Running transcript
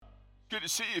Good to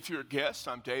see you if you're a guest.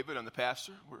 I'm David. I'm the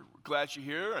pastor. We're glad you're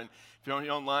here. And if you're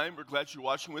online, we're glad you're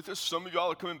watching with us. Some of y'all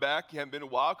are coming back. You haven't been in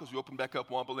a while because we opened back up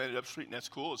Wampa Land at Up Street, and that's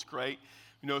cool. It's great.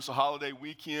 You know, it's a holiday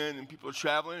weekend, and people are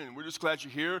traveling, and we're just glad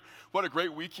you're here. What a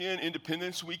great weekend,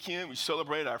 Independence Weekend. We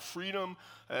celebrate our freedom,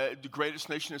 the greatest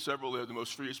nation that's ever lived, the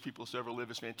most freest people that's ever lived.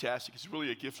 It's fantastic. It's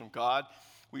really a gift from God.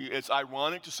 It's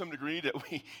ironic to some degree that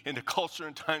we, in the culture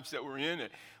and times that we're in,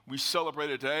 we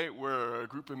celebrate a day where a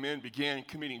group of men began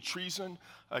committing treason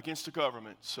against the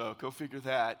government. So go figure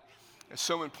that. As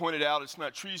someone pointed out, it's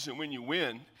not treason when you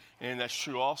win, and that's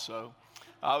true also.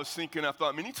 I've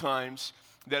thought many times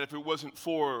that if it wasn't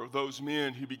for those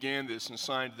men who began this and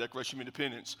signed the Declaration of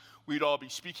Independence, we'd all be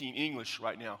speaking English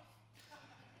right now.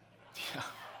 Yeah.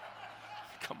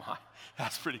 Come on.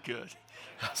 That's pretty good.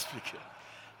 That's pretty good.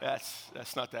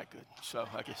 That's not that good, so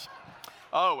I guess.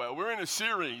 Oh, well, we're in a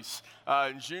series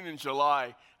in June and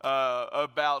July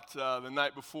about the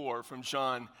night before from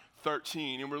John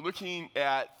 13, and we're looking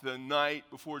at the night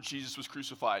before Jesus was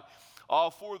crucified. All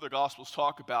four of the Gospels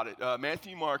talk about it.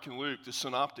 Matthew, Mark, and Luke, the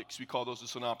synoptics, we call those the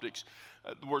synoptics.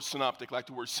 The word synoptic, like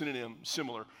the word synonym,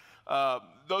 similar.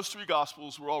 Those three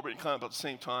Gospels were all written kind of about the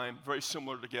same time, very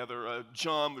similar together.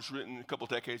 John was written a couple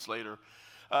decades later.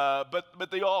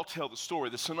 But they all tell the story.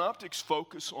 The synoptics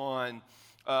focus on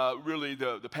really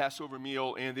the Passover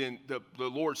meal and then the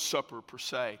Lord's Supper per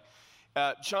se.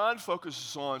 John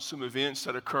focuses on some events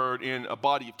that occurred in a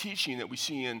body of teaching that we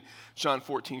see in John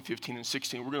 14, 15, and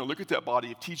 16. We're going to look at that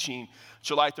body of teaching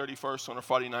July 31st on a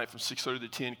Friday night from 6:30 to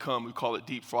 10. Come, we call it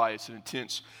Deep Fry. It's an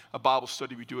intense Bible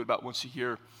study. We do it about once a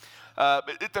year.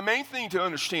 But the main thing to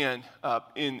understand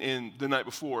in the night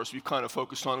before, as we've kind of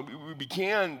focused on, we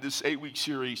began this 8-week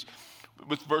series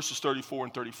with verses 34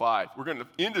 and 35. We're going to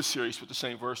end the series with the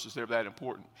same verses. They're that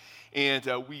important. And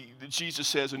Jesus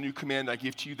says, "A new command I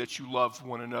give to you, that you love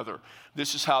one another.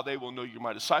 This is how they will know you're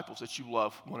my disciples, that you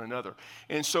love one another."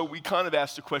 And so we kind of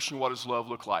asked the question, what does love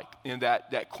look like? And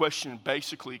that question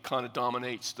basically kind of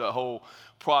dominates the whole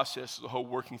process, the whole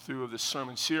working through of this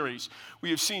sermon series. We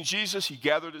have seen Jesus. He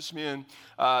gathered his men,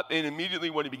 and immediately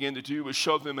what he began to do was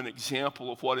show them an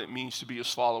example of what it means to be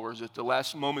his followers. At the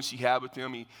last moments he had with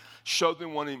them, he showed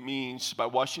them what it means by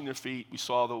washing their feet. We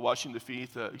saw the washing the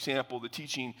feet, the example, the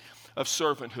teaching of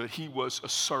servanthood. He was a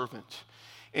servant,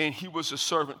 and he was a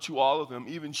servant to all of them,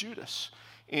 even Judas.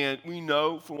 And we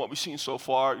know from what we've seen so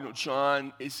far,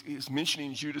 John is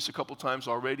mentioning Judas a couple times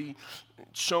already,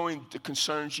 showing the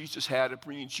concern Jesus had of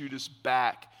bringing Judas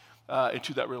back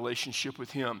into that relationship with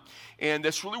him. And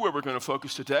that's really where we're going to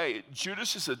focus today.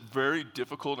 Judas is a very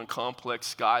difficult and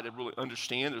complex guy to really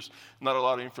understand. There's not a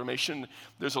lot of information.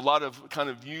 There's a lot of kind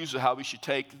of views of how we should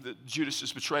take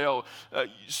Judas's betrayal.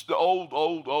 The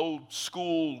old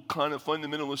school kind of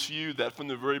fundamentalist view that from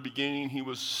the very beginning he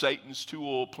was Satan's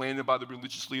tool planted by the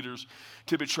religious leaders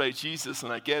to betray Jesus.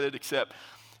 And I get it, except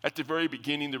at the very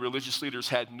beginning, the religious leaders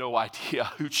had no idea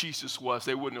who Jesus was.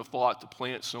 They wouldn't have thought to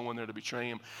plant someone there to betray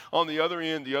him. On the other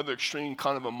end, the other extreme,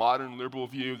 kind of a modern liberal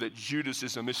view that Judas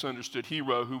is a misunderstood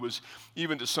hero who was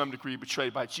even to some degree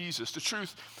betrayed by Jesus. The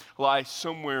truth lies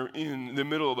somewhere in the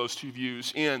middle of those two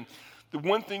views. And the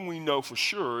one thing we know for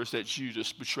sure is that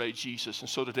Judas betrayed Jesus. And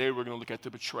so today we're going to look at the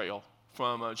betrayal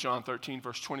from John 13,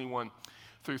 verse 21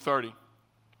 through 30.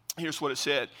 Here's what it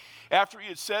said. "After he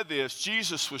had said this,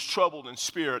 Jesus was troubled in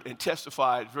spirit and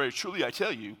testified, 'Very truly I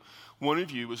tell you, one of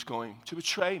you is going to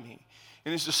betray me.'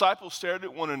 And his disciples stared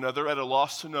at one another at a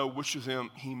loss to know which of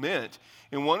them he meant.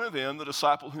 And one of them, the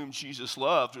disciple whom Jesus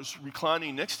loved, was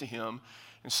reclining next to him.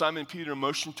 And Simon Peter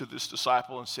motioned to this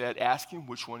disciple and said, 'Ask him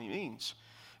which one he means.'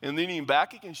 And leaning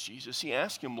back against Jesus, he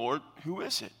asked him, 'Lord, who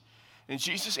is it?' And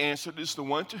Jesus answered, 'It is the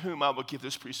one to whom I will give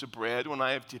this piece of bread when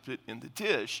I have dipped it in the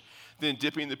dish.' Then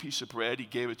dipping the piece of bread, he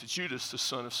gave it to Judas, the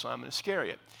son of Simon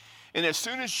Iscariot. And as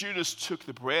soon as Judas took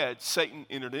the bread, Satan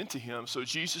entered into him. So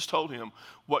Jesus told him,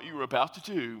 'What you are about to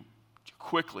do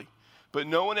quickly.' But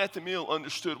no one at the meal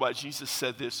understood why Jesus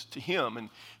said this to him. And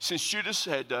since Judas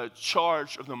had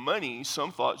charge of the money,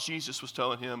 some thought Jesus was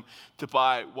telling him to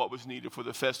buy what was needed for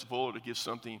the festival or to give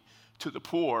something to the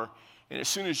poor. And as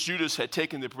soon as Judas had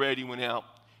taken the bread, he went out,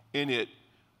 and it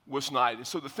was night." And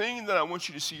so the thing that I want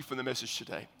you to see from the message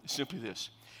today is simply this.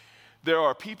 There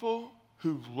are people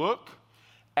who look,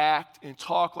 act, and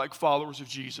talk like followers of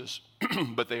Jesus,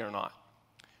 but they are not.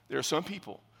 There are some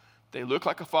people, they look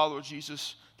like a follower of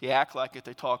Jesus, they act like it,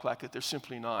 they talk like it, they're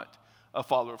simply not a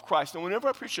follower of Christ. And whenever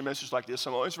I preach a message like this,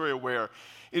 I'm always very aware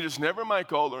it is never my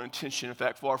goal or intention, in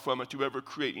fact, far from it, to ever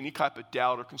create any type of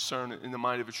doubt or concern in the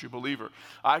mind of a true believer.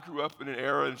 I grew up in an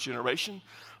era and generation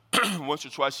once or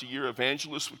twice a year,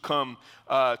 evangelists would come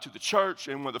to the church,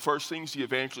 and one of the first things the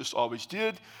evangelists always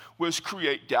did was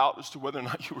create doubt as to whether or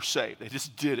not you were saved. They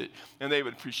just did it. And they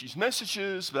would preach these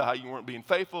messages about how you weren't being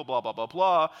faithful, blah, blah, blah,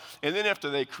 blah. And then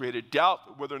after they created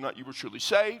doubt whether or not you were truly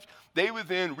saved, they would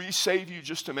then re-save you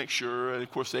just to make sure. And, of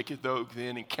course, they could go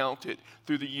then and count it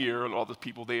through the year and all the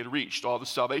people they had reached, all the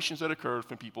salvations that occurred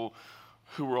from people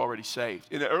who were already saved.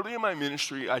 And early in my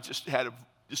ministry, I just had a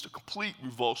complete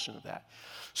revulsion of that.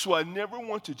 So I never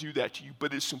want to do that to you,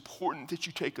 but it's important that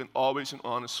you take always an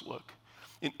honest look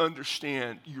and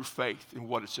understand your faith and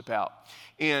what it's about.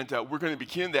 And we're going to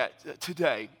begin that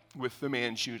today with the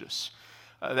man Judas.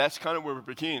 That's kind of where we're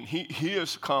beginning. He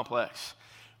is complex.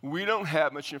 We don't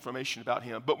have much information about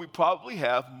him, but we probably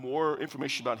have more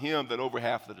information about him than over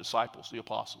half of the disciples, the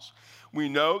apostles. We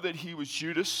know that he was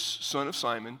Judas, son of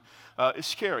Simon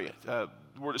Iscariot. The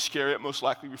word Iscariot most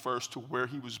likely refers to where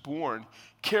he was born,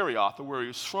 Kerioth, or where he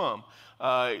was from.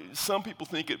 Some people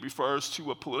think it refers to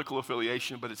a political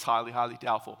affiliation, but it's highly, highly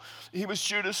doubtful. He was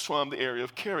Judas from the area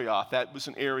of Kerioth. That was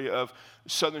an area of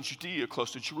southern Judea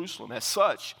close to Jerusalem. As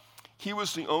such, he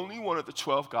was the only one of the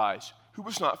 12 guys who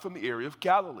was not from the area of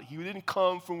Galilee. He didn't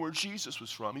come from where Jesus was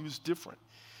from. He was different.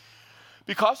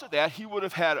 Because of that, he would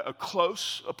have had a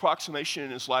close approximation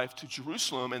in his life to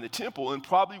Jerusalem and the temple, and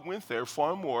probably went there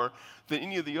far more than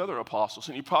any of the other apostles.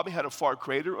 And he probably had a far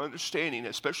greater understanding,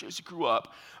 especially as he grew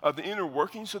up, of the inner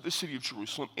workings of the city of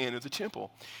Jerusalem and of the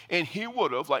temple. And he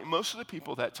would have, like most of the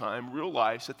people at that time,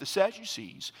 realized that the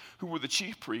Sadducees, who were the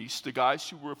chief priests, the guys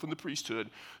who were from the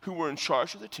priesthood, who were in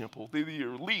charge of the temple, they were the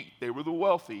elite, they were the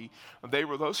wealthy, they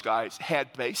were those guys,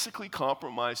 had basically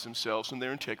compromised themselves in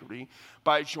their integrity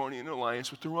by joining an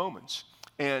alliance with the Romans.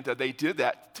 And they did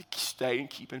that to stay and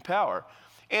keep in power.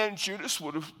 And Judas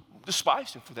would have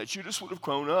despised him for that. Judas would have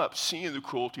grown up seeing the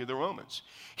cruelty of the Romans.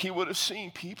 He would have seen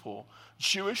people,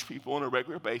 Jewish people, on a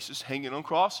regular basis hanging on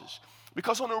crosses.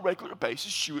 Because on a regular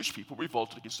basis, Jewish people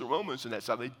revolted against the Romans, and that's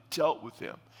how they dealt with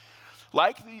them.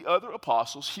 Like the other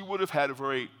apostles, he would have had a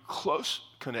very close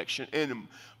connection and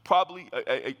probably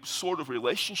a sort of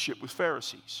relationship with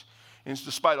Pharisees. And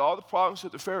despite all the problems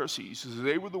of the Pharisees,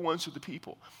 they were the ones of the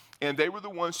people. And they were the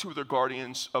ones who were the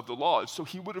guardians of the law. So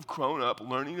he would have grown up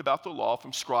learning about the law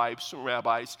from scribes, from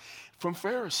rabbis, from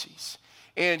Pharisees.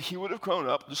 And he would have grown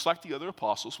up, just like the other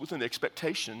apostles, with an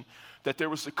expectation that there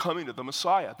was the coming of the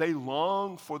Messiah. They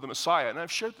longed for the Messiah. And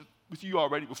I've shared with you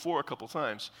already before a couple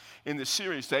times in this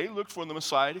series. They looked for the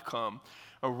Messiah to come,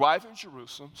 arrive in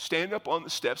Jerusalem, stand up on the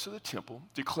steps of the temple,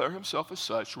 declare himself as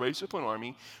such, raise up an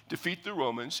army, defeat the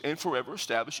Romans, and forever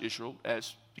establish Israel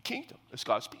as the kingdom, as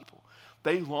God's people.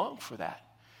 They longed for that.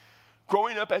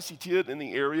 Growing up as he did in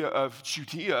the area of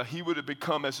Judea, he would have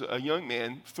become, as a young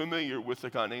man, familiar with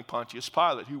a guy named Pontius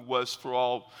Pilate, who was, for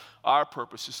all our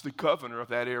purposes, the governor of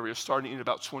that area, starting in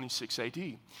about 26 AD.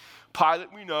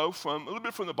 Pilate, we know from, a little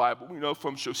bit from the Bible, we know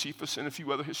from Josephus and a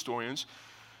few other historians,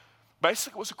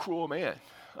 basically was a cruel man.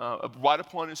 Right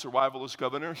upon his arrival as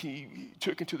governor, he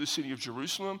took into the city of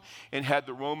Jerusalem and had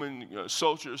the Roman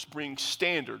soldiers bring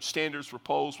standards. Standards were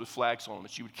poles with flags on them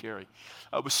that you would carry.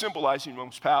 Was symbolizing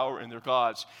Rome's power and their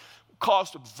gods.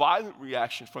 Caused a violent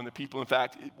reaction from the people. In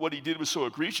fact, what he did was so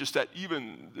egregious that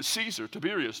even Caesar,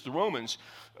 Tiberius, the Romans,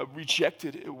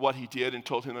 rejected what he did and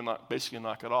told him to basically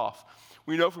knock it off.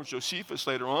 We know from Josephus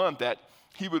later on that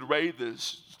he would raid the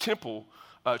temple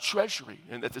treasury,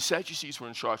 and that the Sadducees were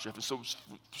in charge of it, so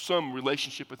some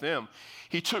relationship with them.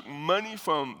 He took money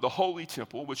from the Holy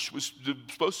Temple, which was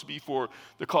supposed to be for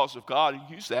the cause of God, and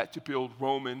used that to build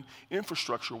Roman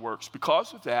infrastructure works.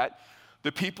 Because of that,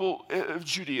 the people of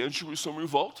Judea and Jerusalem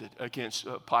revolted against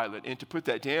Pilate, and to put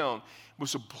that down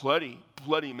was a bloody,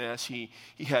 bloody mess. He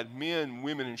had men,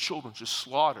 women, and children just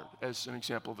slaughtered as an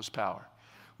example of his power.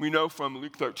 We know from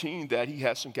Luke 13 that he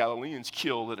had some Galileans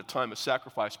killed at a time of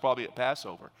sacrifice, probably at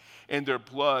Passover, and their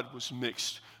blood was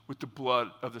mixed with the blood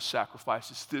of the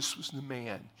sacrifices. This was the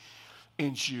man,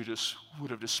 and Judas would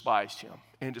have despised him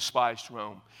and despised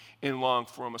Rome and longed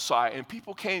for a Messiah. And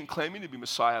people came claiming to be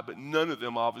Messiah, but none of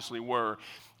them obviously were.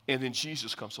 And then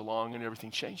Jesus comes along and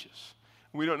everything changes.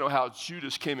 We don't know how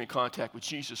Judas came in contact with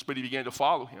Jesus, but he began to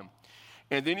follow him.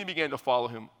 And then he began to follow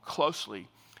him closely.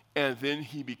 And then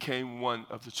he became one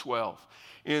of the 12.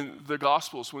 In the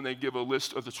Gospels, when they give a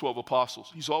list of the 12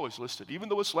 apostles, he's always listed. Even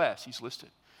though it's last, he's listed.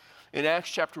 In Acts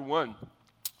chapter 1,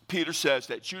 Peter says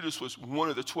that Judas was one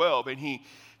of the 12, and he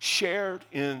shared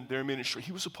in their ministry.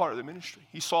 He was a part of the ministry.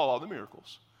 He saw all the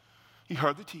miracles. He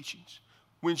heard the teachings.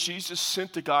 When Jesus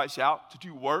sent the guys out to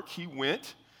do work, he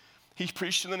went. He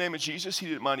preached in the name of Jesus. He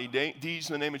did mighty deeds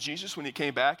in the name of Jesus. When he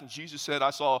came back and Jesus said,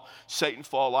 I saw Satan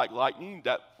fall like lightning,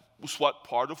 that was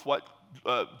part of what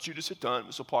Judas had done,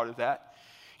 was a part of that.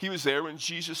 He was there when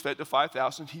Jesus fed the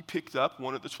 5,000. He picked up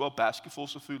one of the 12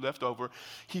 basketfuls of food left over.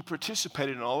 He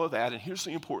participated in all of that. And here's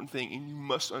the important thing, and you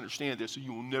must understand this, or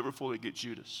you will never fully get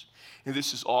Judas. And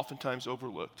this is oftentimes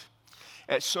overlooked.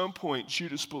 At some point,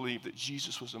 Judas believed that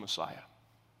Jesus was the Messiah.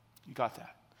 You got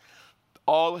that?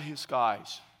 All of his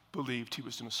guys believed he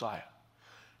was the Messiah.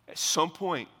 At some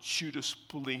point, Judas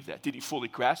believed that. Did he fully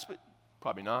grasp it?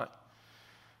 Probably not.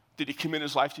 Did he commit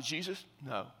his life to Jesus?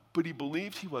 No. But he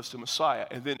believed he was the Messiah.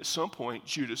 And then at some point,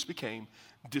 Judas became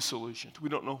disillusioned. We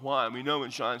don't know why. We know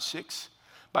in John 6,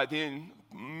 by then,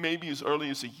 maybe as early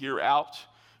as a year out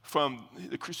from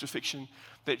the crucifixion,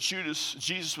 that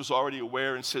Jesus was already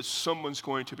aware and says, someone's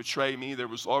going to betray me. There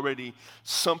was already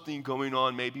something going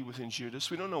on maybe within Judas.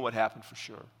 We don't know what happened for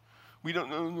sure. We don't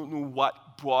know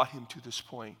what brought him to this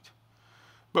point.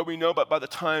 But we know that by the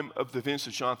time of the events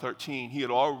of John 13, he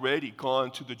had already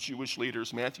gone to the Jewish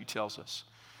leaders, Matthew tells us.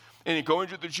 And in going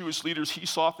to the Jewish leaders, he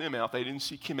sought them out. They didn't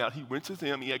seek him out. He went to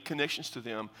them. He had connections to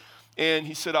them. And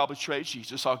he said, I'll betray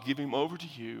Jesus. I'll give him over to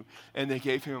you. And they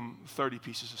gave him 30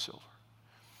 pieces of silver.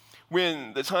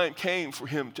 When the time came for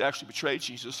him to actually betray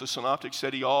Jesus, the synoptics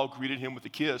said he all greeted him with a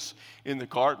kiss in the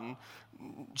garden.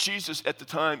 Jesus at the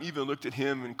time even looked at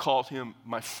him and called him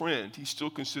my friend. He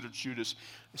still considered Judas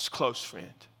his close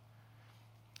friend.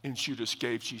 And Judas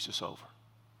gave Jesus over.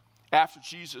 After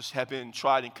Jesus had been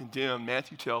tried and condemned,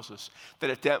 Matthew tells us that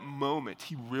at that moment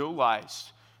he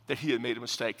realized that he had made a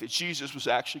mistake, that Jesus was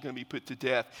actually going to be put to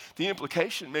death. The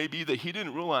implication may be that he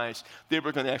didn't realize they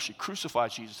were going to actually crucify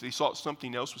Jesus. They thought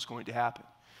something else was going to happen.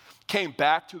 Came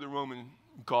back to the Roman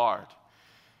guard,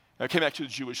 came back to the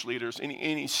Jewish leaders, and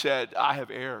he said, I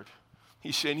have erred.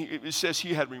 He said, it says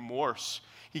he had remorse.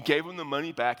 He gave them the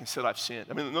money back and said, I've sinned.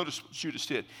 I mean, notice what Judas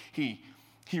did. He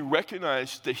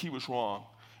recognized that he was wrong.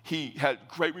 He had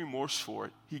great remorse for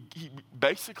it. He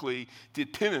basically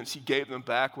did penance. He gave them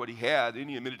back what he had, and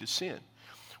he admitted his sin.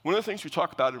 One of the things we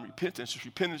talk about in repentance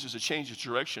is a change of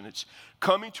direction. It's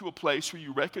coming to a place where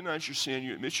you recognize your sin,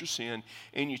 you admit your sin,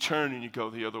 and you turn and you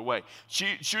go the other way.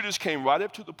 Judas came right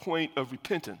up to the point of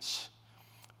repentance,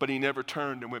 but he never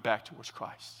turned and went back towards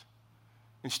Christ.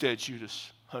 Instead,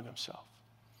 Judas hung himself.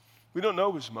 We don't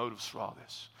know his motives for all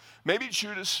this. Maybe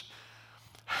Judas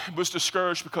was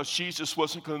discouraged because Jesus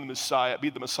wasn't going to be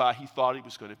the Messiah he thought he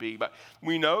was going to be. But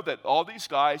we know that all these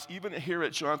guys, even here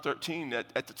at John 13,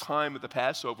 at the time of the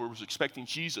Passover, was expecting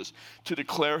Jesus to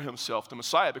declare himself the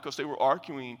Messiah because they were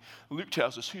arguing, Luke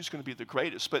tells us, who's going to be the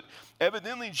greatest. But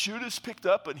evidently Judas picked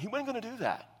up and he wasn't going to do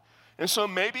that. And so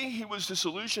maybe he was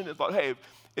disillusioned and thought, hey,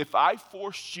 if I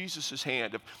force Jesus'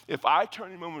 hand, if I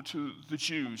turn him over to the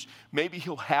Jews, maybe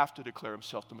he'll have to declare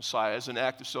himself the Messiah as an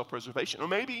act of self-preservation. Or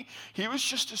maybe he was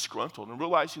just disgruntled and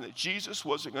realizing that Jesus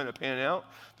wasn't going to pan out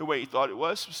the way he thought it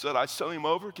was. So that I'd sell him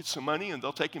over, get some money, and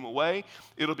they'll take him away.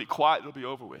 It'll be quiet, it'll be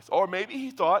over with. Or maybe he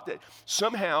thought that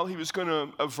somehow he was going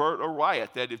to avert a riot,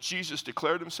 that if Jesus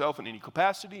declared himself in any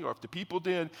capacity, or if the people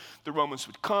did, the Romans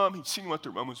would come. He'd seen what the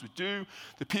Romans would do.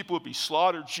 The people would be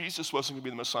slaughtered. Jesus wasn't going to be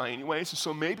the Messiah anyways. And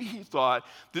so maybe he thought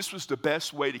this was the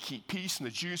best way to keep peace and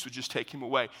the Jews would just take him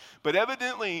away. But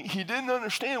evidently, he didn't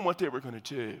understand what they were going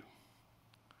to do.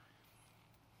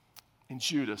 And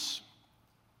Judas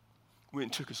went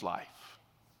and took his life.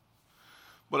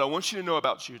 What I want you to know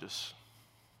about Judas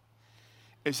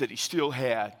is that he still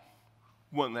had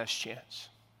one last chance.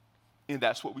 And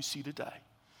that's what we see today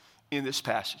in this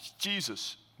passage.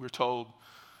 Jesus, we're told,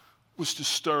 was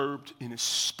disturbed in his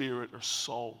spirit or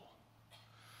soul.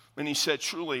 And he said,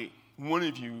 truly, one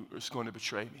of you is going to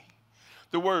betray me.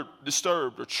 The word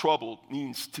disturbed or troubled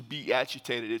means to be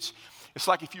agitated. It's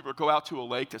like if you were to go out to a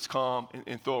lake that's calm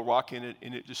and throw a rock in it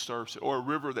and it disturbs it. Or a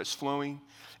river that's flowing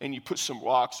and you put some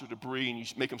rocks or debris and you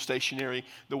make them stationary.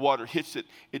 The water hits it,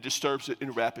 it disturbs it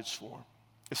in rapids form.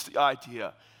 It's the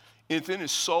idea. And within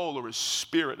his soul or his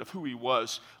spirit of who he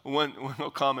was, one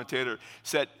commentator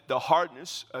said the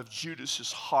hardness of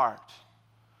Judas's heart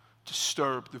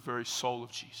disturbed the very soul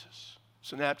of Jesus.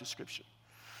 It's an apt description.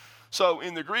 So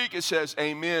in the Greek it says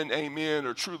amen, amen,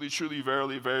 or truly, truly,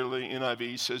 verily, verily.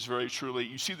 NIV says very truly.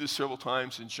 You see this several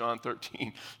times in John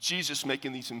 13. Jesus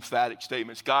making these emphatic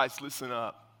statements. Guys, listen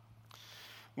up.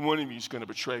 One of you is going to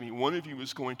betray me. One of you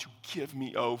is going to give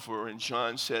me over. And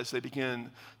John says they begin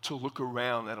to look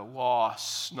around at a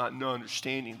loss, not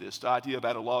understanding this. The idea of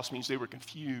at a loss means they were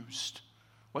confused.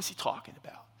 What's he talking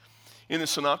about? In the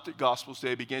Synoptic Gospels,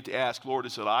 they began to ask, Lord,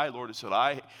 is it I? Lord, is it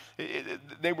I?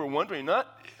 They were wondering,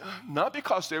 not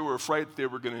because they were afraid that they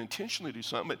were going to intentionally do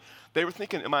something, but they were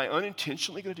thinking, am I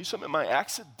unintentionally going to do something? Am I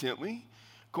accidentally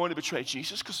going to betray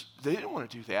Jesus? Because they didn't want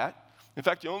to do that. In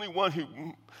fact, the only one who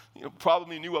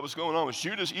probably knew what was going on was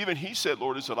Judas. Even he said,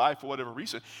 Lord, is it I, for whatever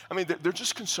reason. I mean, they're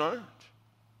just concerned.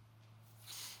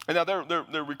 And now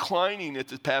they're reclining at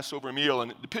the Passover meal,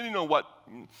 and depending on what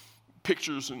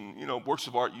pictures and works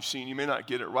of art you've seen, you may not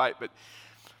get it right, but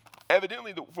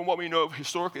evidently, from what we know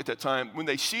historically at that time, when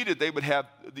they seated, they would have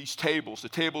these tables. The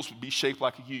tables would be shaped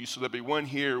like a U, so there'd be one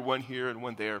here, and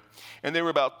one there. And they were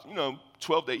about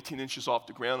 12 to 18 inches off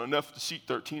the ground, enough to seat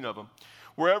 13 of them.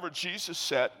 Wherever Jesus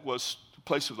sat was the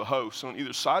place of the host. On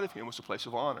either side of him was the place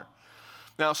of honor.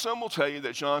 Now, some will tell you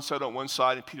that John sat on one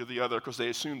side and Peter the other because they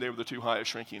assumed they were the two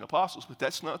highest ranking apostles, but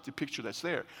that's not the picture that's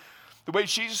there. The way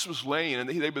Jesus was laying, and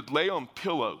they would lay on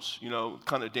pillows,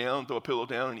 kind of down, throw a pillow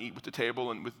down and eat with the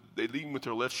table, and they'd lean with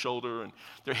their left shoulder and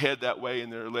their head that way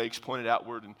and their legs pointed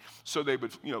outward, and so they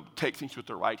would, take things with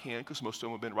their right hand, because most of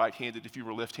them have been right-handed. If you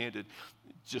were left-handed,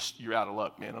 you're out of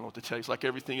luck, man. I don't know what to tell you. It's like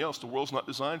everything else. The world's not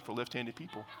designed for left-handed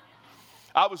people.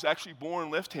 I was actually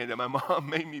born left-handed. My mom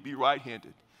made me be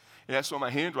right-handed. And that's why my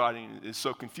handwriting is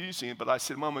so confusing. But I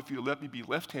said, Mom, if you let me be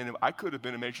left-handed, I could have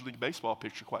been a Major League Baseball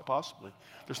pitcher, quite possibly.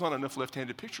 There's not enough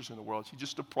left-handed pitchers in the world. He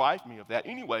just deprived me of that.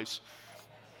 Anyways,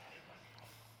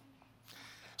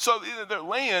 so they're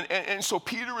laying, and so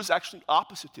Peter is actually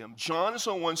opposite them. John is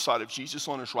on one side of Jesus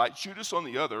on his right, Judas on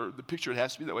the other. The picture, it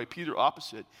has to be that way, Peter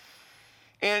opposite.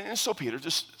 And so Peter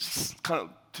just kind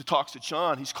of talks to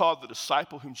John. He's called the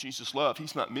disciple whom Jesus loved.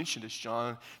 He's not mentioned as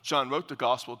John. John wrote the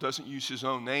gospel, doesn't use his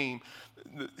own name.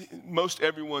 Most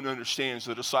everyone understands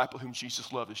the disciple whom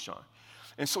Jesus loved is John.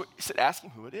 And so he said, ask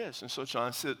him who it is. And so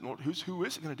John said, Lord, who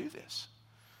is it going to do this?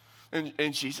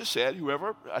 And Jesus said,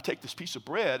 whoever, I take this piece of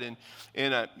bread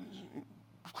and I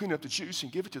clean up the juice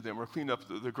and give it to them, or clean up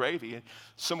the gravy. And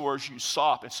some words use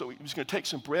sop. And so he was going to take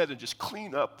some bread and just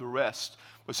clean up the rest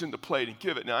what's in the plate and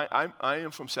give it. Now, I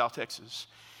am from South Texas,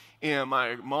 and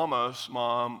my mama's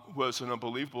mom was an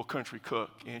unbelievable country cook,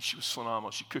 and she was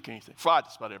phenomenal. She'd cook anything. Fried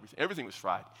just about everything. Everything was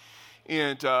fried.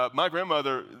 And my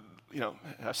grandmother,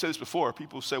 I've said this before,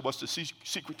 people say, what's the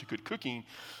secret to good cooking?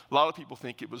 A lot of people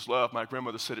think it was love. My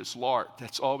grandmother said it's lard.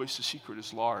 That's always the secret,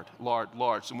 is lard.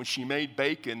 So when she made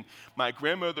bacon, my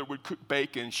grandmother would cook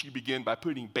bacon. She began by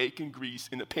putting bacon grease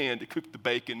in a pan to cook the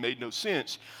bacon. Made no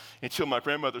sense until my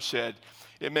grandmother said,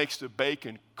 it makes the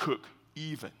bacon cook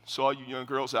even. So all you young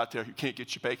girls out there who can't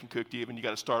get your bacon cooked even, you got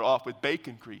to start off with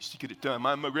bacon grease to get it done.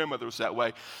 My grandmother was that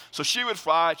way. So she would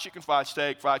fry chicken, fried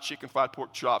steak, fried chicken, fried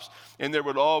pork chops, and there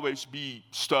would always be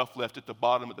stuff left at the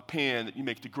bottom of the pan that you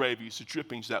make the gravies, the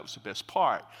drippings. That was the best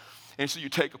part. And so you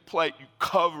take a plate, you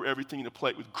cover everything in the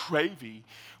plate with gravy.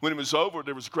 When it was over,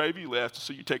 there was gravy left,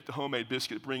 so you take the homemade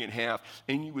biscuit, bring it in half,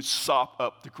 and you would sop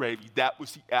up the gravy. That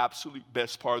was the absolute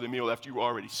best part of the meal after you were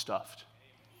already stuffed.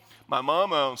 My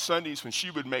mama on Sundays, when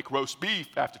she would make roast beef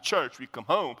after church, we'd come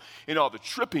home, and all the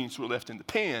drippings were left in the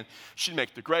pan. She'd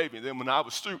make the gravy. And then when I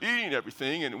was through eating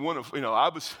everything, and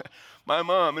my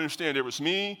mom, understand, there was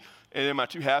me, and then my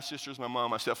two half-sisters, my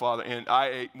mom, my stepfather, and I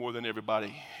ate more than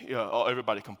everybody,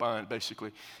 everybody combined,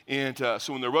 basically. And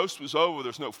so when the roast was over,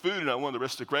 there's no food, and I wanted the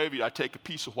rest of the gravy. I'd take a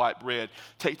piece of white bread,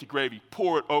 take the gravy,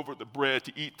 pour it over the bread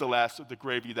to eat the last of the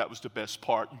gravy. That was the best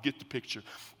part. You get the picture.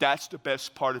 That's the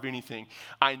best part of anything.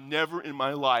 I never in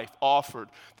my life offered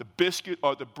the biscuit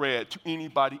or the bread to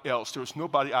anybody else. There was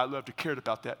nobody I loved who cared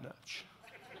about that much.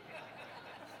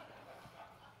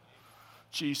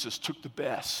 Jesus took the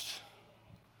best,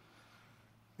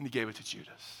 and he gave it to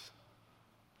Judas.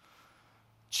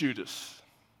 Judas,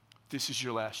 this is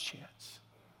your last chance.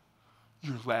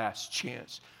 Your last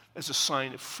chance. As a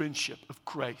sign of friendship, of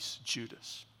grace,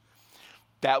 Judas.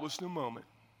 That was the moment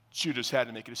Judas had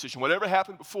to make a decision. Whatever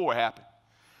happened before happened.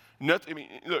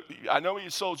 Look, I know he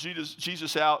had sold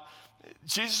Jesus out.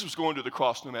 Jesus was going to the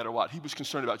cross no matter what. He was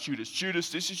concerned about Judas.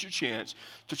 Judas, this is your chance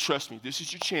to trust me. This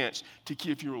is your chance to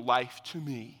give your life to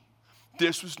me.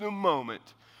 This was the moment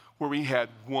where we had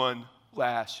one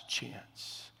last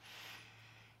chance.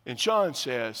 And John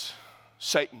says,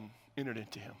 Satan entered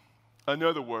into him. In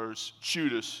other words,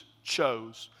 Judas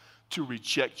chose to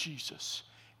reject Jesus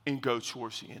and go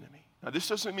towards the enemy. Now, this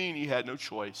doesn't mean he had no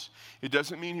choice. It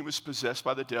doesn't mean he was possessed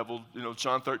by the devil.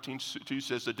 John 13:2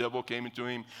 says the devil came into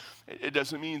him. It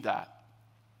doesn't mean that.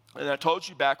 And I told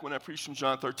you back when I preached from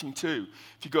John 13:2,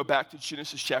 if you go back to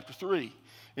Genesis chapter 3,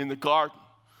 in the garden,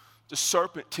 the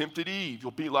serpent tempted Eve.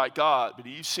 You'll be like God. But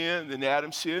Eve sinned, then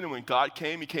Adam sinned, and when God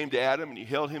came, he came to Adam, and he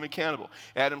held him accountable.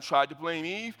 Adam tried to blame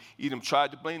Eve. Eve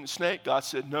tried to blame the snake. God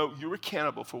said, no, you're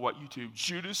accountable for what you do.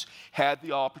 Judas had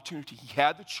the opportunity. He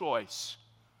had the choice,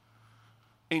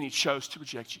 and he chose to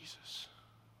reject Jesus.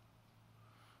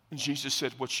 And Jesus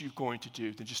said, what you're going to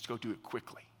do, then just go do it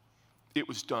quickly. It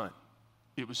was done.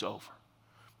 It was over.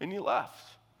 and he left.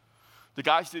 The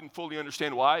guys didn't fully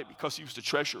understand why, because he was the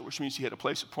treasurer, which means he had a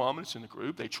place of prominence in the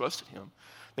group. They trusted him.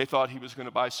 They thought he was going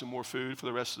to buy some more food for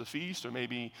the rest of the feast, or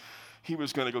maybe he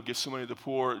was going to go give some money to the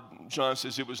poor. John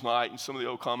says it was night, and some of the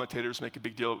old commentators make a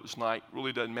big deal it was night.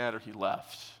 Really doesn't matter. He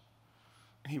left,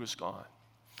 and he was gone.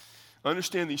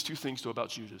 Understand these two things, though, about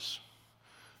Judas.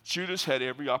 Judas had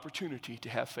every opportunity to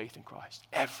have faith in Christ.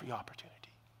 Every opportunity.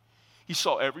 He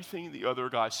saw everything the other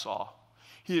guys saw.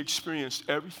 He experienced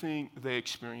everything they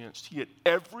experienced. He had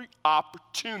every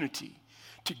opportunity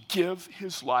to give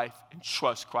his life and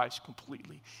trust Christ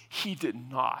completely. He did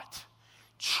not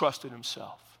trust in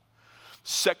himself.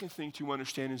 Second thing to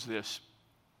understand is this: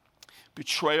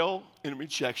 betrayal and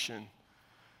rejection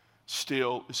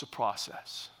still is a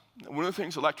process. One of the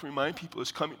things I like to remind people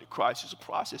is coming to Christ is a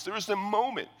process. There is a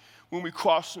moment when we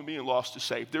cross from being lost to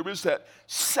saved. There is that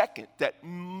second, that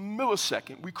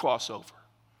millisecond we cross over.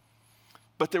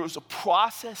 But there is a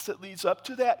process that leads up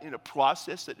to that and a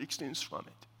process that extends from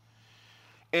it.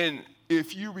 And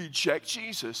if you reject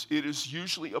Jesus, it is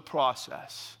usually a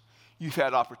process. You've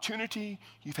had opportunity,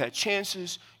 you've had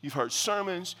chances, you've heard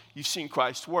sermons, you've seen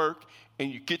Christ work,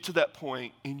 and you get to that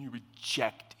point and you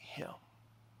reject him.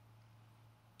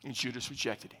 And Judas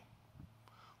rejected him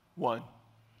one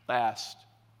last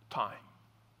time.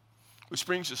 Which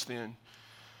brings us then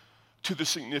to the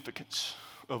significance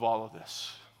of all of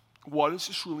this. What does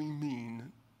this really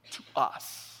mean to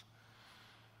us?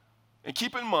 And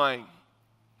keep in mind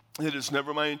that it is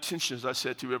never my intention, as I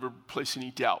said, to ever place any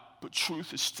doubt, but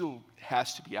truth still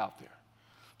has to be out there.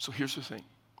 So here's the thing.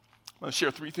 I'm going to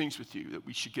share three things with you that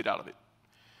we should get out of it.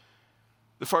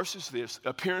 The first is this: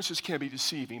 appearances can be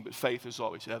deceiving, but faith is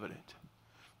always evident.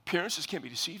 Appearances can be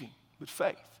deceiving, but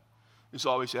faith is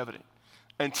always evident.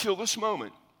 Until this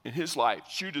moment in his life,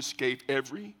 Judas gave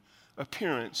every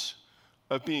appearance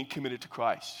of being committed to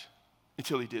Christ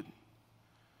until he didn't.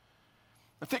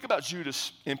 Now think about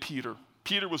Judas and Peter.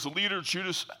 Peter was a leader.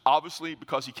 Judas, obviously,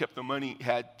 because he kept the money,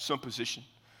 had some position.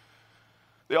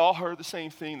 They all heard the same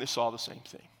thing. They saw the same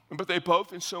thing. But they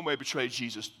both in some way betrayed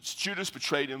Jesus. Judas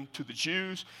betrayed him to the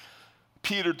Jews.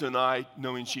 Peter denied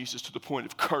knowing Jesus to the point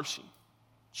of cursing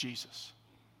Jesus.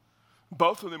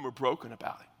 Both of them were broken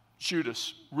about it.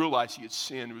 Judas realized he had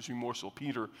sinned and was remorseful.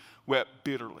 Peter wept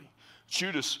bitterly.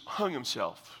 Judas hung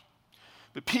himself.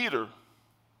 But Peter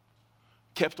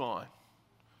kept on,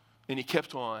 and he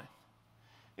kept on,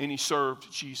 and he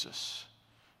served Jesus,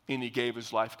 and he gave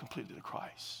his life completely to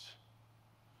Christ.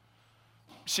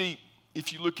 See,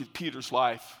 if you look at Peter's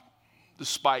life,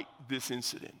 despite this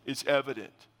incident, it's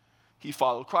evident he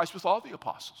followed Christ with all the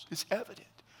apostles. It's evident.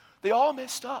 They all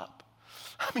messed up.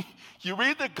 I mean, you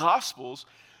read the Gospels,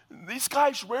 these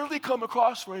guys rarely come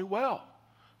across very well.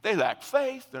 They lack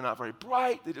faith. They're not very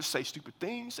bright. They just say stupid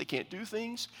things. They can't do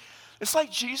things. It's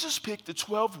like Jesus picked the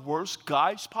 12 worst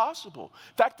guys possible.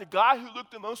 In fact, the guy who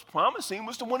looked the most promising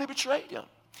was the one who betrayed him.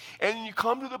 And you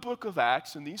come to the book of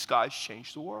Acts, and these guys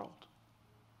changed the world.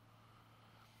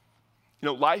 You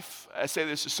know, life, I say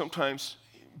this, is sometimes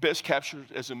best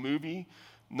captured as a movie,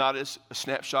 not as a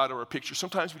snapshot or a picture.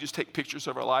 Sometimes we just take pictures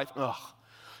of our life. Ugh.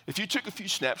 If you took a few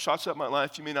snapshots of my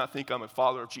life, you may not think I'm a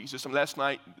follower of Jesus. Last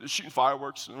night, they're shooting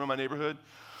fireworks around my neighborhood.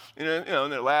 And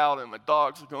they're loud, and my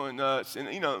dogs are going nuts. And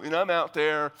I'm out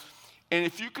there. And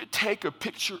if you could take a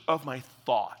picture of my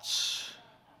thoughts,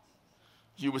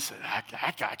 you would say,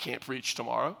 that guy can't preach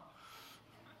tomorrow.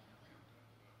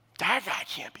 That guy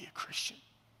can't be a Christian.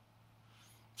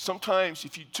 Sometimes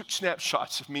if you took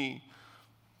snapshots of me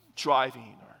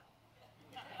driving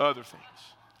or other things.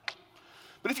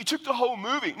 But if you took the whole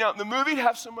movie, now the movie would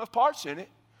have some rough parts in it.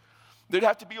 There'd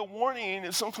have to be a warning,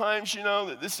 and sometimes,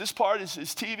 that this part is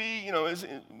TV, is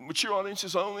mature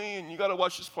audiences only, and you got to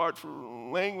watch this part for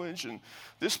language and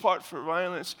this part for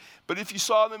violence. But if you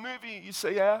saw the movie, you'd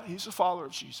say, yeah, he's a follower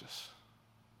of Jesus.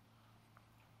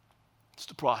 It's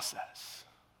the process.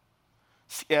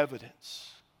 It's the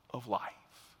evidence of life.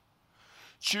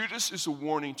 Judas is a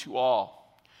warning to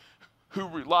all who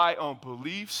rely on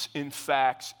beliefs in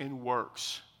facts and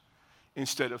works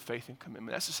instead of faith and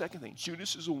commitment. That's the second thing.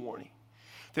 Judas is a warning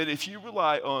that if you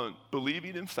rely on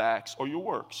believing in facts or your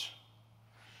works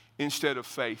instead of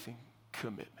faith and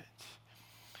commitment,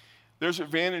 there's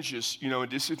advantages, and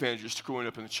disadvantages to growing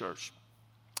up in the church.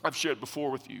 I've shared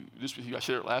before with you. I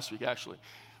shared it last week, actually.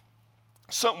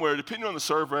 Somewhere, depending on the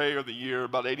survey or the year,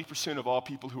 about 80% of all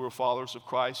people who are followers of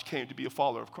Christ came to be a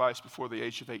follower of Christ before the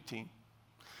age of 18.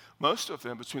 Most of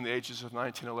them between the ages of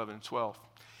 19, 11, and 12.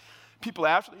 People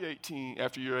after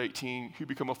you're 18 who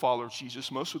become a follower of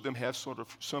Jesus, most of them have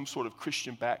some sort of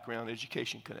Christian background,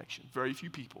 education connection. Very few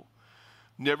people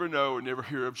never know or never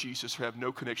hear of Jesus or have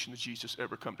no connection to Jesus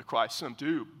ever come to Christ. Some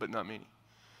do, but not many.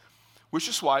 Which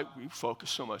is why we focus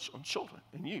so much on children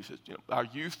and youth. Our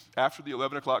youth, after the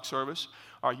 11 o'clock service,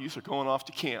 our youth are going off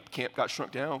to camp. Camp got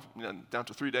shrunk down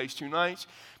to 3 days, 2 nights.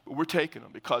 But we're taking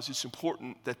them because it's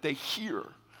important that they hear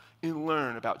and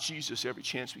learn about Jesus every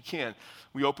chance we can.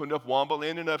 We opened up Wamba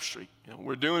Land and Upstreet.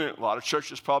 We're doing it. A lot of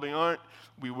churches probably aren't.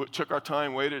 We took our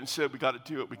time, waited, and said, we got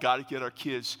to do it. We got to get our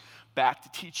kids back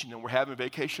to teaching them. We're having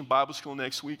Vacation Bible School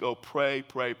next week. Oh, pray,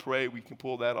 pray, pray. We can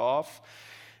pull that off.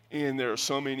 And there are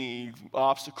so many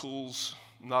obstacles,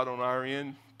 not on our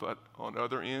end, but on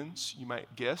other ends, you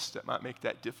might guess, that might make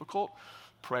that difficult.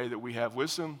 Pray that we have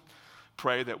wisdom.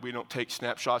 Pray that we don't take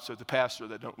snapshots of the pastor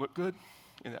that don't look good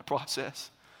in that process.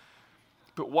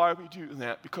 But why are we doing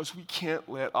that? Because we can't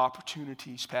let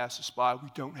opportunities pass us by. We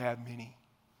don't have many.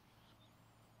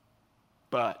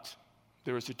 But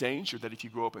there is a danger that if you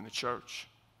grow up in the church,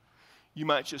 you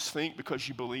might just think because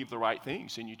you believe the right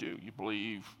things, and you do. You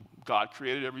believe God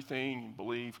created everything. You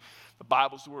believe the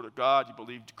Bible's the Word of God. You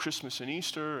believe Christmas and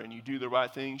Easter, and you do the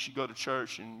right things. You go to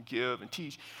church and give and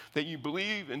teach. That you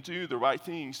believe and do the right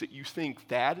things, that you think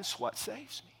that is what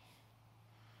saves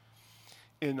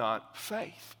me. And not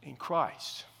faith in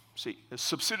Christ. See, a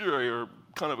subsidiary or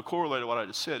kind of a correlate of what I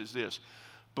just said is this.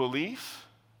 Belief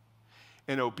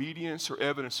and obedience are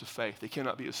evidence of faith. They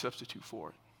cannot be a substitute for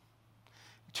it.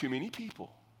 Too many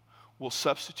people will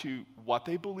substitute what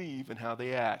they believe and how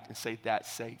they act and say, that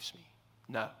saves me.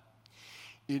 No.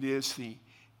 It is the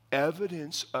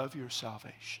evidence of your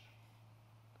salvation.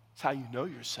 It's how you know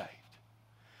you're saved.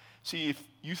 See, if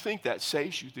you think that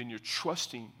saves you, then you're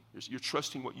trusting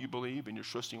what you believe and you're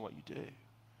trusting what you do.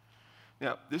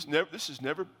 Now, this is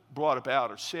never brought about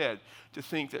or said to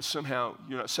think that somehow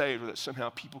you're not saved or that somehow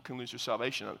people can lose their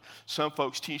salvation. Some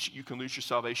folks teach that you can lose your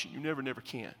salvation. You never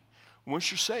can.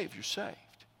 Once you're saved, you're saved.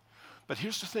 But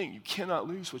here's the thing, you cannot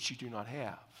lose what you do not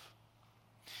have.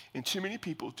 And too many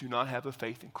people do not have a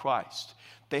faith in Christ.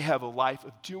 They have a life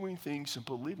of doing things and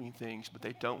believing things, but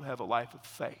they don't have a life of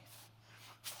faith.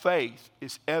 Faith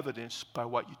is evidenced by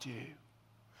what you do.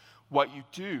 What you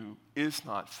do is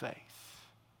not faith.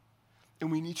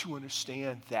 And we need to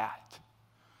understand that.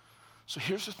 So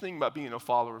here's the thing about being a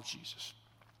follower of Jesus.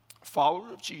 A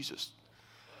follower of Jesus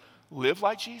live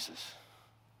like Jesus.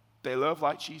 They love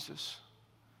like Jesus,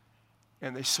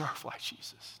 and they serve like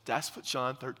Jesus. That's what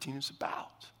John 13 is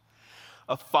about.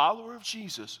 A follower of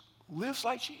Jesus lives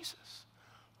like Jesus,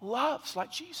 loves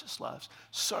like Jesus loves,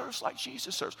 serves like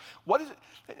Jesus serves. What is it?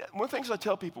 One of the things I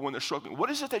tell people when they're struggling,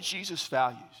 what is it that Jesus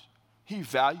values? He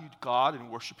valued God and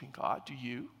worshiping God. Do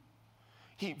you?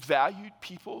 He valued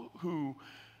people who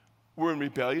were in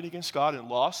rebellion against God and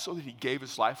lost so that he gave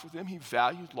his life for them. He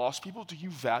valued lost people. Do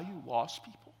you value lost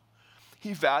people?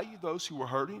 He valued those who were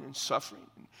hurting and suffering,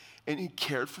 and he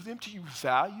cared for them. Do you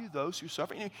value those who are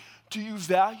suffering? Do you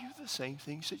value the same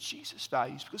things that Jesus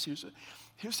values? Because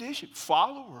here's the issue.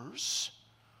 Followers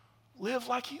live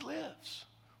like he lives,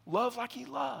 love like he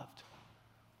loved,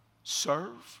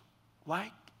 serve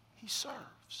like he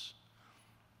serves.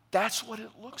 That's what it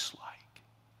looks like.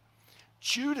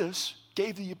 Judas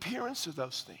gave the appearance of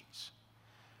those things,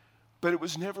 but it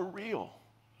was never real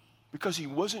because he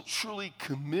wasn't truly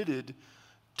committed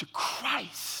to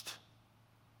Christ.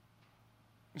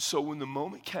 And so when the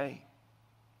moment came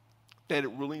that it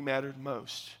really mattered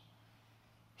most,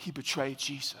 he betrayed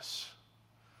Jesus.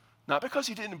 Not because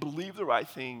he didn't believe the right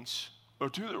things or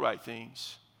do the right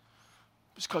things,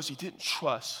 but because he didn't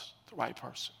trust the right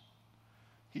person.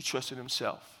 He trusted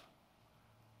himself,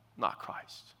 not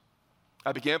Christ.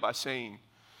 I began by saying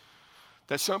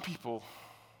that some people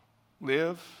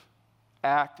live,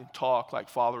 act, and talk like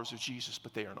followers of Jesus,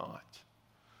 but they are not.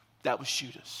 That was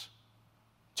Judas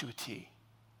to a T.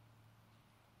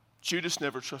 Judas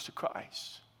never trusted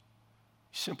Christ.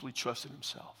 He simply trusted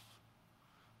himself.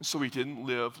 And so he didn't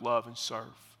live, love, and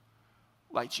serve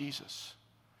like Jesus.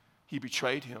 He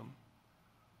betrayed him,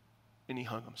 and he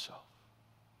hung himself.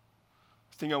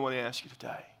 The thing I want to ask you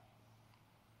today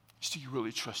is, do you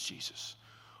really trust Jesus?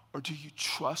 Or do you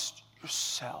trust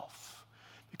yourself?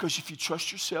 Because if you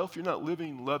trust yourself, you're not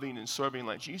living, loving, and serving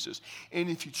like Jesus. And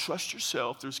if you trust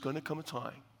yourself, there's going to come a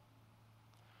time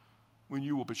when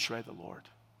you will betray the Lord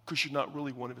because you're not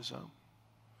really one of his own.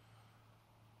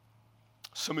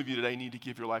 Some of you today need to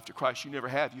give your life to Christ. You never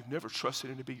have. You've never trusted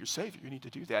him to be your Savior. You need to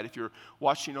do that. If you're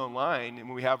watching online, and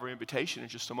when we have our invitation in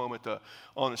just a moment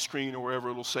on the screen or wherever,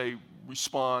 it'll say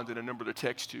respond and a number to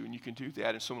text to, and you can do that,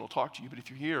 and someone will talk to you. But if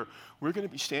you're here, we're going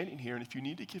to be standing here, and if you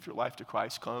need to give your life to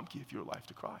Christ, come give your life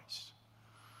to Christ.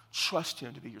 Trust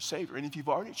him to be your Savior. And if you've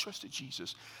already trusted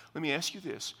Jesus, let me ask you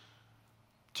this.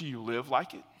 Do you live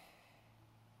like it?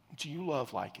 Do you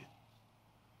love like it?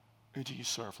 And do you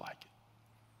serve like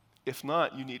it? If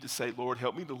not, you need to say, Lord,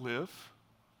 help me to live,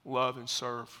 love, and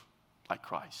serve like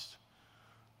Christ.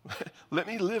 Let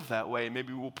me live that way.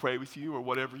 Maybe we'll pray with you, or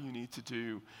whatever you need to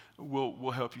do.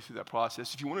 We'll help you through that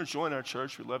process. If you want to join our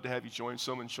church, we'd love to have you join.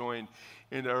 Someone joined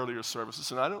in the earlier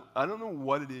services. And I don't know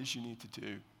what it is you need to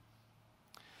do.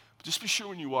 But just be sure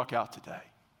when you walk out today,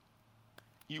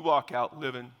 you walk out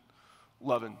living,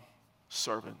 loving,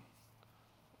 serving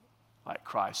like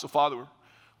Christ. So, Father,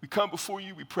 we come before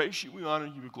you, we praise you, we honor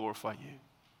you, we glorify you.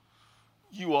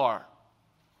 You are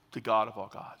the God of all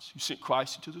gods. You sent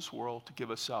Christ into this world to give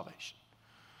us salvation.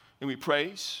 And we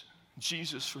praise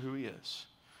Jesus for who he is.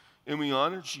 And we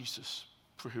honor Jesus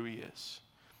for who he is.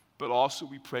 But also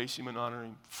we praise him and honor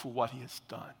him for what he has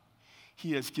done.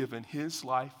 He has given his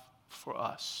life for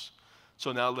us.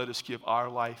 So now let us give our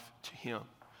life to him,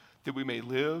 that we may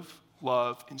live,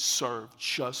 love, and serve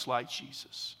just like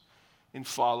Jesus, and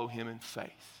follow him in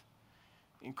faith.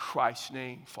 In Christ's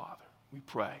name, Father, we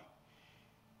pray,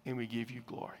 and we give you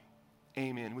glory.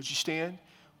 Amen. Would you stand?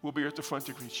 We'll be here at the front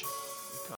to greet you.